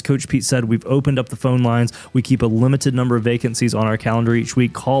 So as Coach Pete said, we've opened up the phone lines. We keep a limited number of vacancies on our calendar each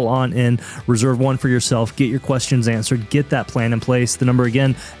week. Call on in, reserve one for yourself, get your questions answered, get that plan in place. The number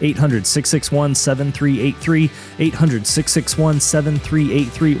again, 800-661-7383,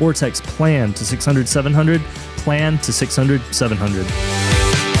 800-661-7383, or text PLAN to 600-700, PLAN to 600-700.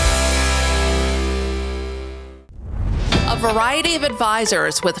 A variety of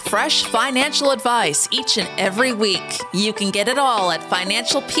advisors with fresh financial advice each and every week. You can get it all at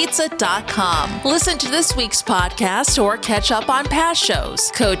financialpizza.com. Listen to this week's podcast or catch up on past shows.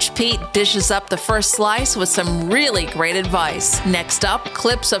 Coach Pete dishes up the first slice with some really great advice. Next up,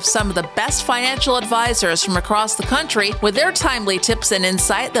 clips of some of the best financial advisors from across the country with their timely tips and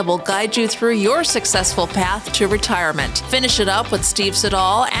insight that will guide you through your successful path to retirement. Finish it up with Steve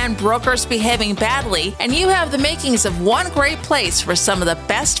Siddall and brokers behaving badly, and you have the makings of one great place for some of the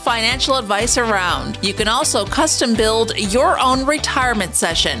best financial advice around. You can also custom build your own retirement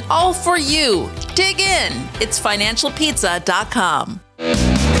session, all for you. Dig in. It's financialpizza.com.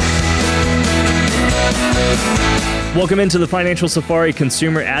 Welcome into the Financial Safari.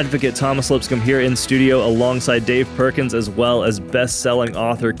 Consumer advocate Thomas Lipscomb here in studio alongside Dave Perkins, as well as best-selling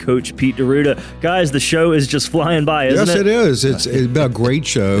author Coach Pete D'Arruda. Guys, the show is just flying by, isn't it? Yes, it is. It's a great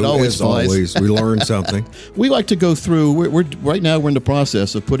show. It always flies. Always. We learn something. We like to go through, right now we're in the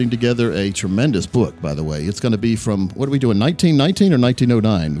process of putting together a tremendous book, by the way. It's going to be from, what are we doing, 1919 or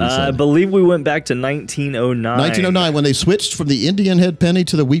 1909? I believe we went back to 1909. 1909, when they switched from the Indian head penny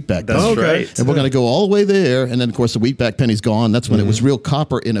to the wheatback penny. That's right. And we're going to go all the way there, and then, of course, the wheatback penny's gone. That's when it was real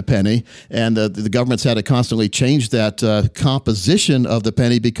copper in a penny, and the government's had to constantly change that composition of the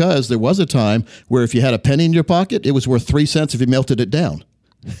penny, because there was a time where if you had a penny in your pocket, it was worth 3 cents if you melted it down.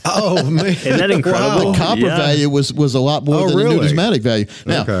 Oh, man. Isn't that incredible? The copper value was a lot more than the numismatic value.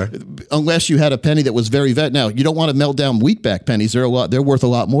 Now, unless you had a penny that was very now, you don't want to melt down wheatback pennies. They're worth a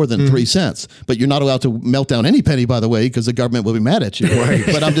lot more than 3 cents. But you're not allowed to melt down any penny, by the way, because the government will be mad at you. Right.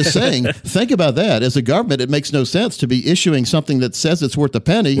 But I'm just saying, think about that. As a government, it makes no sense to be issuing something that says it's worth a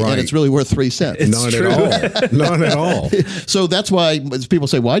penny and it's really worth 3 cents. Not at all. Not at all. So that's why people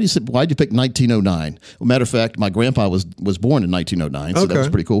say, why'd you pick 1909? Well, matter of fact, my grandpa was born in 1909, so that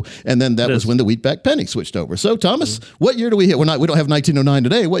was pretty cool. And then that was when the wheatback penny switched over. So, Thomas, what year do we hit? We don't have 1909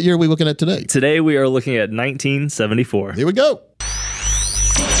 today. What year are we looking at today? Today we are looking at 1974. Here we go.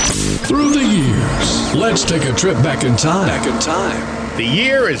 Through the years, let's take a trip back in time. The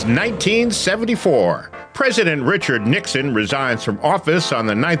year is 1974. President Richard Nixon resigns from office on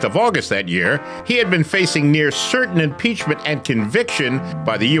the 9th of August that year. He had been facing near certain impeachment and conviction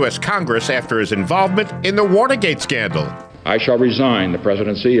by the U.S. Congress after his involvement in the Watergate scandal. I shall resign the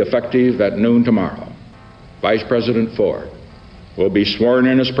presidency effective at noon tomorrow. Vice President Ford will be sworn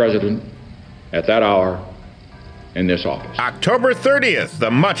in as president at that hour in this office. October 30th,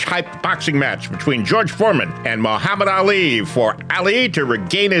 the much-hyped boxing match between George Foreman and Muhammad Ali for Ali to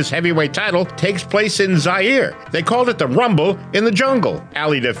regain his heavyweight title takes place in Zaire. They called it the Rumble in the Jungle.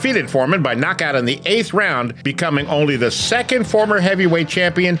 Ali defeated Foreman by knockout in the 8th round, becoming only the second former heavyweight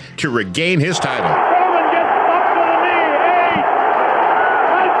champion to regain his title.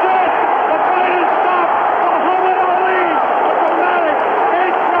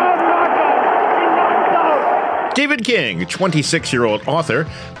 Stephen King, a 26-year-old author,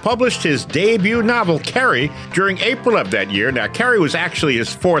 published his debut novel, Carrie, during April of that year. Now, Carrie was actually his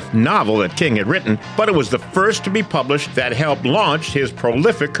 4th novel that King had written, but it was the first to be published that helped launch his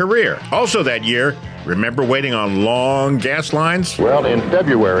prolific career. Also that year, remember waiting on long gas lines? Well, in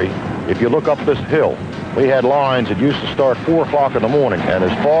February, if you look up this hill, we had lines that used to start 4 o'clock in the morning, and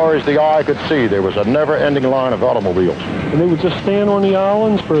as far as the eye could see, there was a never-ending line of automobiles. And they would just stand on the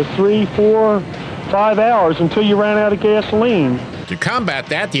islands for 3, 4, 5 hours until you ran out of gasoline. To combat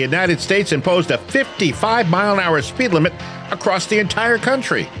that, the United States imposed a 55-mile-an-hour speed limit across the entire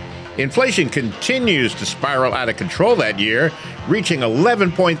country. Inflation continues to spiral out of control that year, reaching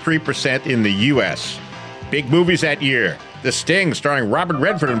 11.3% in the U.S. Big movies that year: The Sting, starring Robert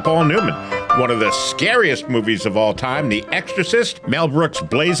Redford and Paul Newman. One of the scariest movies of all time, The Exorcist, Mel Brooks'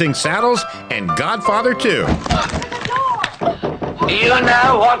 Blazing Saddles, and Godfather 2. Do you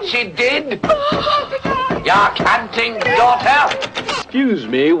know what she did? Your canting daughter? Excuse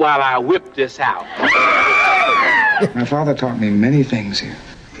me while I whip this out. My father taught me many things here.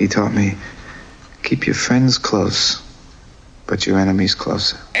 He taught me, keep your friends close, but your enemies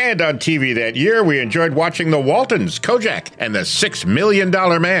closer. And on TV that year, we enjoyed watching The Waltons, Kojak, and the $6 Million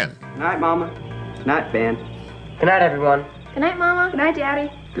Man. Good night, Mama. Good night, Ben. Good night, everyone. Good night, Mama. Good night,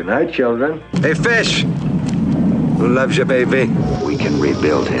 Daddy. Good night, children. Hey, Fish. Who loves you, baby? We can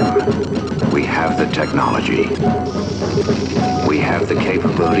rebuild him. We have the technology. We have the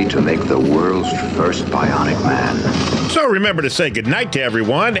capability to make the world's first bionic man. So remember to say goodnight to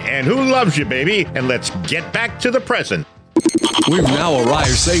everyone, and who loves you, baby? And let's get back to the present. We've now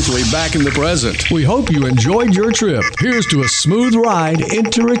arrived safely back in the present. We hope you enjoyed your trip. Here's to a smooth ride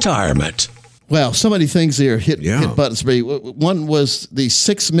into retirement. Well, so many things here hit buttons for me. One was the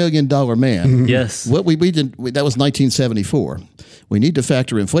 $6 Million Man. Yes. What we did, that was 1974. We need to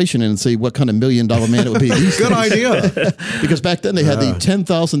factor inflation in and see what kind of $1 million man it would be. Good idea. Because back then they had the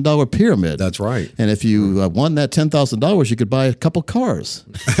 $10,000 pyramid. That's right. And if you won that $10,000, you could buy a couple cars.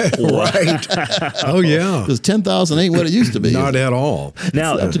 Right. Oh, yeah. Because $10,000 ain't what it used to be. Not at all.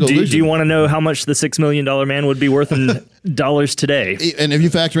 Now, do you want to know how much the $6 million man would be worth in dollars today? And if you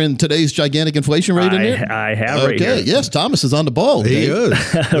factor in today's gigantic inflation rate in here? I have right here. Okay, yes, Thomas is on the ball. He is.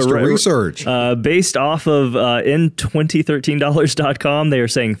 Mr. Research. Based off of in2013dollars.com, they are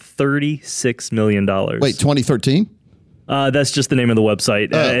saying $36 million. Wait, 2013? That's just the name of the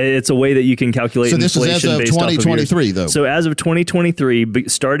website. It's a way that you can calculate inflation. So this is as of 2023, though. So as of 2023,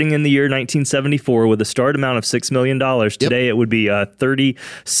 starting in the year 1974 with a start amount of $6 million, today it would be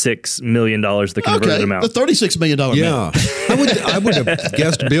 $36 million, the converted amount. The $36 million Yeah. I would have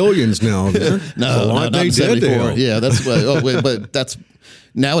guessed billions now. No, not they did 74. Yeah, that's but that's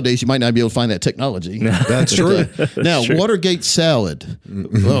nowadays you might not be able to find that technology. That's true. Now, Watergate salad.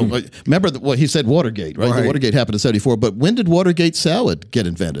 Remember what he said, Watergate, right? The Watergate happened in 74. But when did Watergate salad get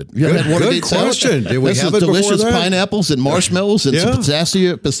invented? You ever had Watergate good question. salad? Did we have it delicious before that? Pineapples and marshmallows and some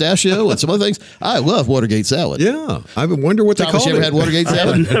pistachio and some other things. I love Watergate salad. Yeah. I wonder what they Thomas, call it. you ever had Watergate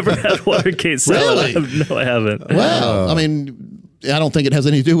salad? I've never had Watergate salad. Really? No, I haven't. Wow. I mean, I don't think it has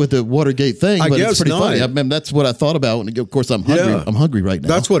anything to do with the Watergate thing, but it's pretty funny. I mean, that's what I thought about. And of course, I'm hungry. Yeah. I'm hungry right now.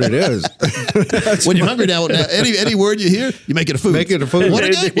 That's what it is. When you're hungry now, any word you hear, you make it a food. Make it a food.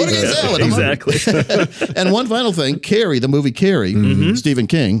 Watergate salad. Exactly. And one final thing, Carrie, the movie Carrie, Stephen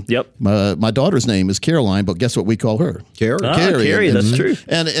King. Yep. My daughter's name is Caroline, but guess what we call her? Carrie. Carrie, that's true.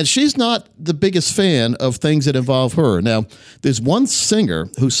 And she's not the biggest fan of things that involve her. Now, there's one singer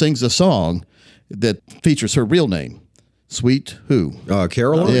who sings a song that features her real name. Sweet who?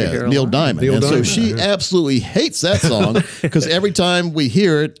 Caroline? Yeah, Caroline. Neil Diamond. Neil and Diamond. so she absolutely hates that song because every time we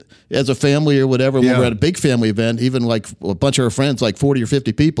hear it as a family or whatever, when we're at a big family event, even like a bunch of her friends, like 40 or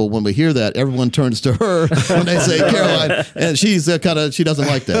 50 people, when we hear that, everyone turns to her when they say Caroline. And she's she doesn't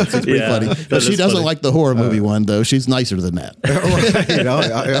like that. So it's pretty funny. But she doesn't like the horror movie one, though. She's nicer than that. Right.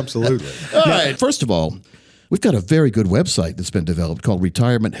 Absolutely. All right. First of all, we've got a very good website that's been developed called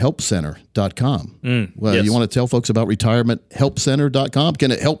retirementhelpcenter.com. Well, you want to tell folks about retirementhelpcenter.com?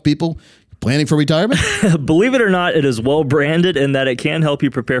 Can it help people planning for retirement? Believe it or not, it is well branded in that it can help you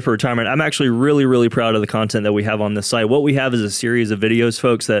prepare for retirement. I'm actually really, really proud of the content that we have on this site. What we have is a series of videos,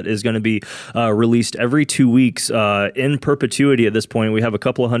 folks, that is going to be released every 2 weeks in perpetuity at this point. We have a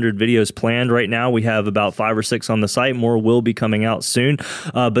couple of hundred videos planned right now. We have about 5 or 6 on the site. More will be coming out soon.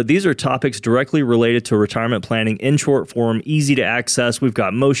 But these are topics directly related to retirement planning in short form, easy to access. We've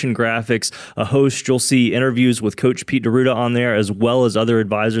got motion graphics, a host. You'll see interviews with Coach Pete D'Arruda on there, as well as other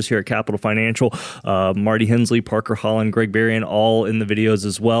advisors here at Capital Financial, Marty Hensley, Parker Holland, Greg Berrien, all in the videos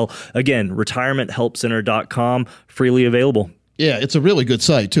as well. Again, retirementhelpcenter.com, freely available. Yeah, it's a really good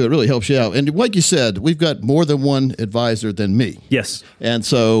site, too. It really helps you out. And like you said, we've got more than one advisor than me. Yes. And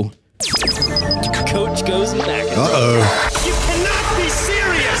so... Coach goes back. Uh-oh. You cannot be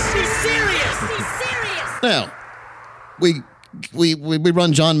serious! Be serious! Be serious! Now, we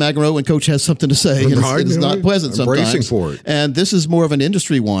run John McEnroe when Coach has something to say, and it's not pleasant sometimes. Bracing for it. And this is more of an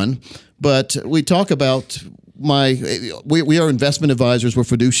industry one, but we talk about we are investment advisors, we're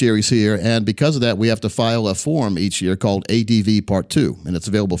fiduciaries here, and because of that, we have to file a form each year called ADV Part 2, and it's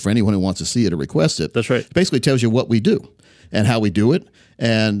available for anyone who wants to see it or request it. That's right. It basically tells you what we do and how we do it.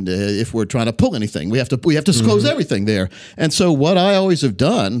 And if we're trying to pull anything, we have to disclose everything there. And so what I always have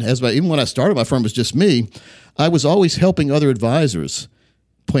done, even when I started my firm, was just me. I was always helping other advisors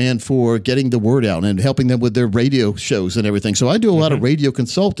plan for getting the word out and helping them with their radio shows and everything. So I do a lot of radio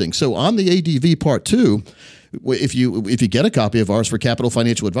consulting. So on the ADV Part 2, if you get a copy of ours for Capital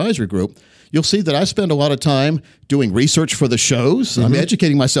Financial Advisory Group, you'll see that I spend a lot of time doing research for the shows. I'm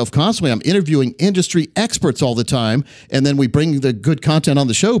educating myself constantly. I'm interviewing industry experts all the time, and then we bring the good content on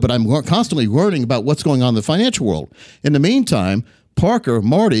the show, but I'm constantly learning about what's going on in the financial world. In the meantime, Parker,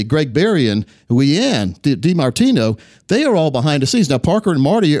 Marty, Greg Berrien, Leanne, DiMartino, they are all behind the scenes. Now, Parker and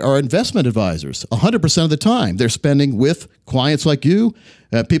Marty are investment advisors 100% of the time. They're spending with clients like you,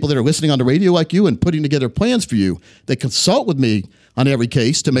 people that are listening on the radio like you, and putting together plans for you. They consult with me on every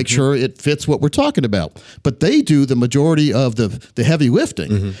case to make sure it fits what we're talking about. But they do the majority of the heavy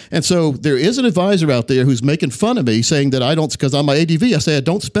lifting. And so there is an advisor out there who's making fun of me, saying that I don't, because on my ADV, I say I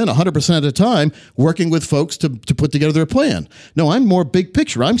don't spend 100% of the time working with folks to put together their plan. No, I'm more big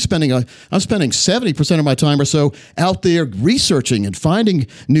picture. I'm spending 70% of my time or so out there researching and finding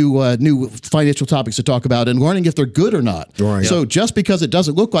new financial topics to talk about and learning if they're good or not. Right. So just because it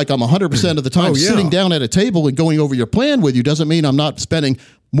doesn't look like I'm 100% of the time sitting down at a table and going over your plan with you doesn't mean I'm not spending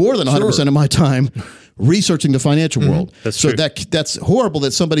more than 100% of my time researching the financial world. That's so true. that's horrible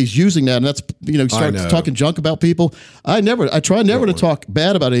that somebody's using that, and that's start talking junk about people. I try never to talk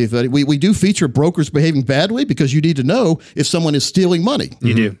bad about anybody. We do feature brokers behaving badly because you need to know if someone is stealing money.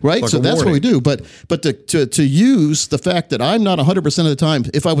 You do, right? Like So that's what we do. But to use the fact that I'm not 100% of the time.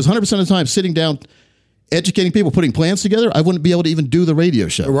 If I was 100% of the time sitting down educating people, putting plans together, I wouldn't be able to even do the radio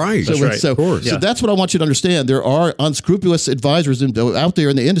show. Right. So, That's right. So, of course. So that's what I want you to understand. There are unscrupulous advisors out there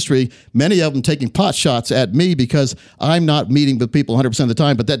in the industry, many of them taking pot shots at me because I'm not meeting with people 100% of the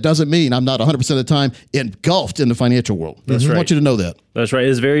time, but that doesn't mean I'm not 100% of the time engulfed in the financial world. That's right. I want you to know that. That's right.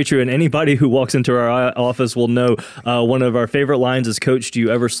 It's very true. And anybody who walks into our office will know one of our favorite lines is, "Coach, do you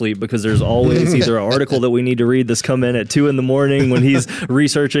ever sleep?" Because there's always either an article that we need to read that's come in at 2 a.m. when he's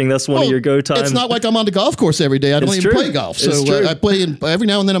researching. That's one of your go times. It's not like I'm on the golf course every day. I don't even play golf. So I play every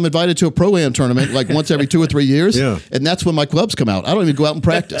now and then I'm invited to a Pro-Am tournament like once every 2 or 3 years. Yeah. And that's when my clubs come out. I don't even go out and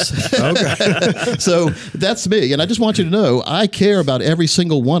practice. Okay. So that's me. And I just want you to know I care about every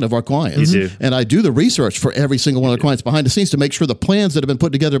single one of our clients. You do. And I do the research for every single one of our clients behind the scenes to make sure the plans that have been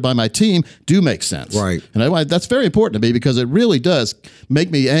put together by my team do make sense. Right. And that's very important to me because it really does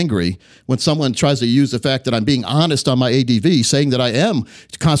make me angry when someone tries to use the fact that I'm being honest on my ADV, saying that I am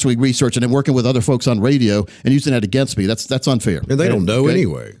constantly researching and working with other folks on radio and using that against me. That's unfair. And they don't know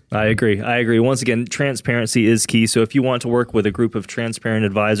anyway. I agree. Once again, transparency is key. So if you want to work with a group of transparent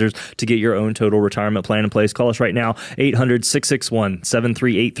advisors to get your own total retirement plan in place, call us right now,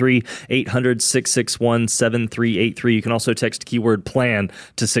 800-661-7383, 800-661-7383. You can also text keyword plan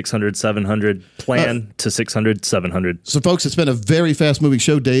to 600-700, plan to 600-700. So, folks, it's been a very fast-moving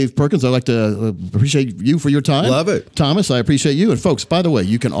show. Dave Perkins, I'd like to appreciate you for your time. Love it. Thomas, I appreciate you. And, folks, by the way,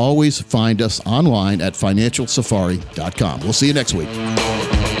 you can always find us online at financialsafari.com. We'll see you next week.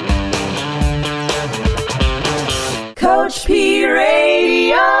 Coach P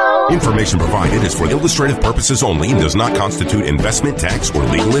Radio. Information provided is for illustrative purposes only and does not constitute investment, tax, or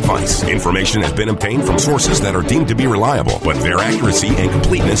legal advice. Information has been obtained from sources that are deemed to be reliable, but their accuracy and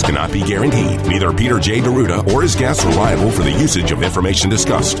completeness cannot be guaranteed. Neither Peter J. D'Arruda or his guests are liable for the usage of information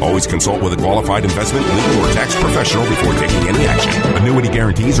discussed. Always consult with a qualified investment, legal, or tax professional before taking any action. Annuity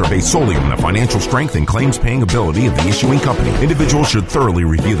guarantees are based solely on the financial strength and claims-paying ability of the issuing company. Individuals should thoroughly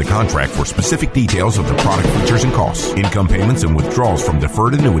review the contract for specific details of the product features and costs. Income payments and withdrawals from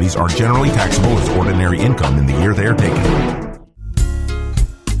deferred annuities are generally taxable as ordinary income in the year they are taken.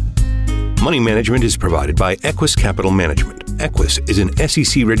 Money management is provided by Equus Capital Management. Equus is an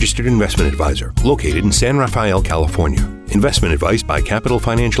SEC-registered investment advisor located in San Rafael, California. Investment advice by Capital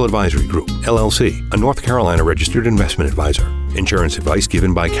Financial Advisory Group, LLC, a North Carolina-registered investment advisor. Insurance advice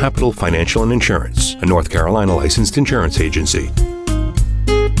given by Capital Financial and Insurance, a North Carolina-licensed insurance agency.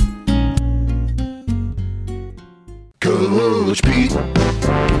 Coach Pete.